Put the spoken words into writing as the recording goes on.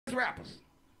rappers.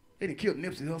 They done killed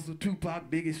Nipsey Hussle,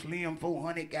 Tupac, Biggie, Slim,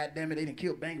 400, goddamn it. They done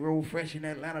killed Bankroll Fresh in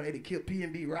Atlanta. They done killed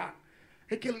P&B Rock.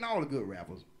 They killing all the good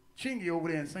rappers. Chingy over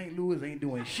there in St. Louis ain't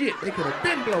doing shit. They could have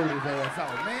been blowed his ass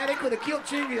off, man. They could have killed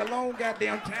Chingy a long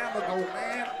goddamn time ago,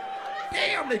 man.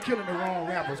 Damn, they killing the wrong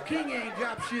rappers. King ain't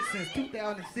dropped shit since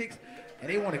 2006, and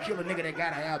they want to kill a nigga that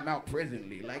got an album out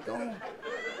presently. Like, oh.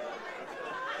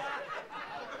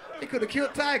 They could have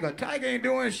killed Tiger. Tiger ain't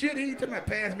doing shit. He told me,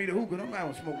 pass me the hookah. Nobody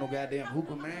don't smoke no goddamn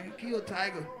hookah, man. Kill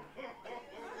Tiger.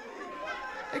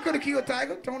 They could have killed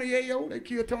Tiger. Tony Yayo. They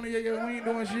killed Tony Yayo. He ain't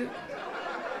doing shit.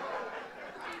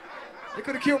 They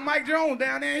could have killed Mike Jones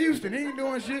down there in Houston. He ain't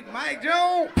doing shit. Mike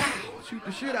Jones. Pow, shoot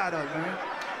the shit out of him, man.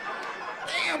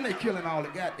 Damn, they killing all the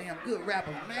goddamn good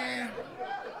rappers, man.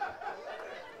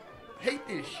 Hate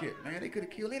this shit, man. They could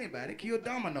have killed anybody. They killed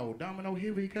Domino. Domino,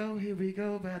 here we go,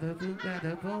 by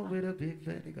the boat with a big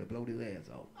fat. They could have blowed his ass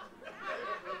off.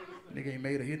 Nigga ain't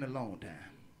made a hit in a long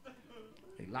time.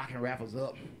 They locking rappers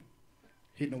up,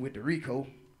 hitting them with the Rico.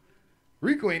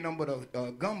 Rico ain't nothing but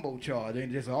a gumbo charge.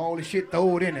 Ain't just all the shit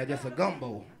throwed in there, just a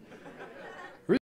gumbo.